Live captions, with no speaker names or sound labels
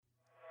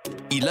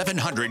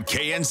1100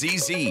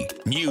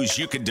 KNZZ. News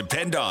you can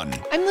depend on.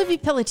 I'm Libby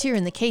Pelletier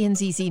in the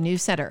KNZZ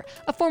News Center.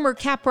 A former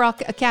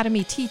Caprock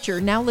Academy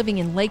teacher now living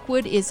in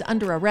Lakewood is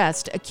under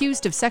arrest,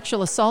 accused of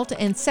sexual assault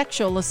and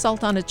sexual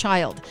assault on a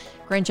child.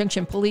 Grand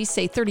Junction police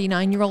say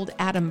 39-year-old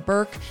Adam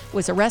Burke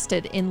was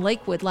arrested in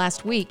Lakewood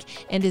last week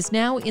and is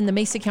now in the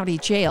Mesa County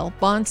Jail,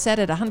 bond set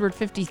at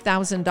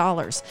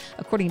 $150,000.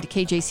 According to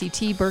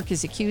KJCT, Burke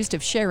is accused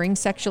of sharing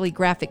sexually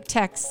graphic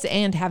texts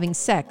and having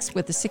sex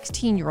with a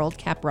 16-year-old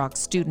Caprock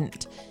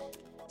student.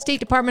 State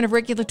Department of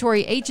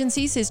Regulatory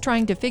Agencies is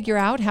trying to figure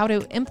out how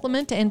to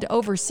implement and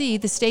oversee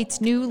the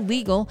state's new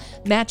legal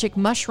magic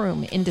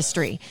mushroom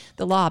industry.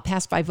 The law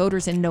passed by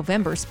voters in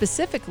November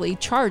specifically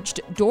charged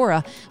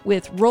DORA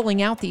with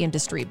rolling out the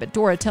industry, but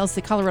DORA tells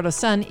the Colorado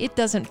Sun it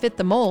doesn't fit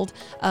the mold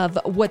of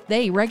what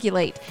they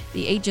regulate.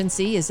 The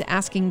agency is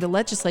asking the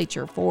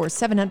legislature for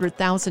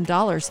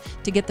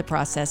 $700,000 to get the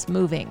process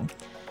moving.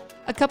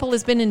 A couple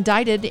has been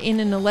indicted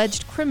in an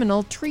alleged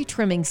criminal tree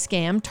trimming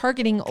scam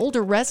targeting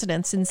older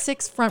residents in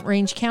 6 Front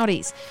Range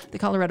counties. The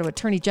Colorado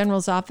Attorney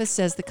General's office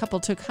says the couple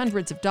took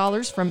hundreds of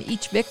dollars from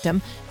each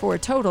victim for a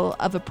total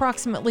of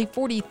approximately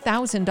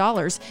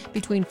 $40,000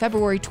 between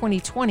February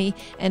 2020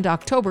 and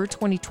October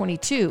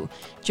 2022.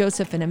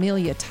 Joseph and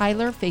Amelia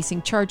Tyler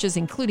facing charges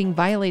including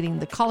violating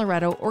the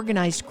Colorado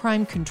Organized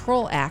Crime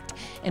Control Act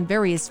and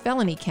various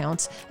felony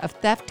counts of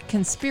theft,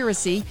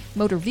 conspiracy,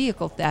 motor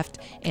vehicle theft,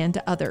 and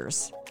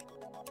others.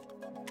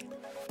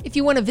 If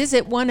you want to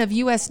visit one of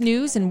U.S.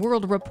 News and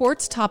World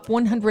Report's top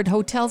 100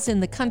 hotels in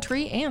the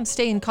country and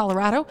stay in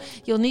Colorado,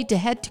 you'll need to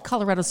head to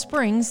Colorado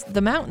Springs, the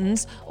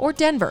mountains, or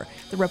Denver.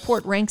 The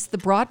report ranks the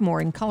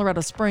Broadmoor in Colorado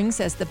Springs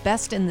as the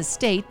best in the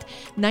state,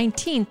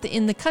 19th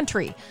in the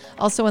country.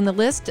 Also on the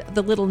list,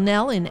 the Little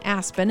Nell in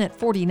Aspen at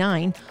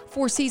 49,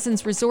 Four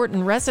Seasons Resort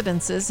and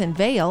Residences in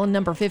Vail,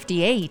 number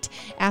 58,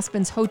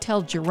 Aspen's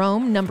Hotel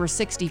Jerome, number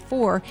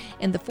 64,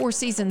 and the Four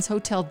Seasons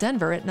Hotel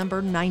Denver at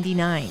number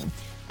 99.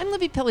 I'm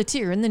Libby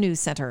Pelletier in the News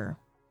Center.